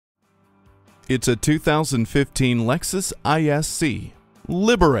It's a 2015 Lexus IS.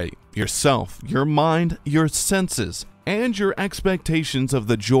 Liberate yourself, your mind, your senses, and your expectations of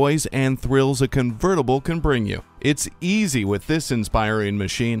the joys and thrills a convertible can bring you. It's easy with this inspiring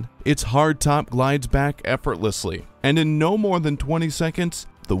machine. Its hardtop glides back effortlessly, and in no more than 20 seconds,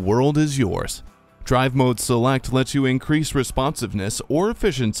 the world is yours. Drive Mode Select lets you increase responsiveness or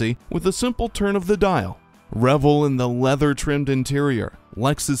efficiency with a simple turn of the dial. Revel in the leather-trimmed interior,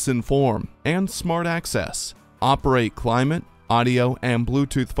 Lexus Inform, and Smart Access. Operate climate, audio, and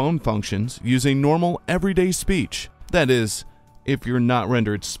Bluetooth phone functions using normal everyday speech. That is, if you're not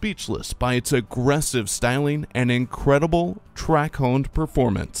rendered speechless by its aggressive styling and incredible track-honed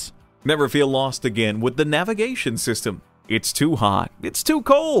performance. Never feel lost again with the navigation system. It's too hot, it's too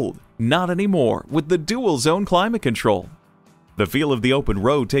cold. Not anymore with the dual-zone climate control. The feel of the open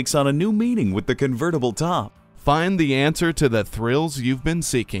road takes on a new meaning with the convertible top. Find the answer to the thrills you've been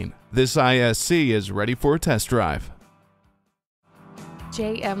seeking. This ISC is ready for a test drive.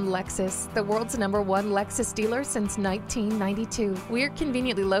 JM Lexus, the world's #1 Lexus dealer since 1992. We're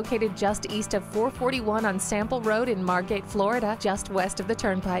conveniently located just east of 441 on Sample Road in Margate, Florida, just west of the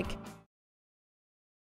Turnpike.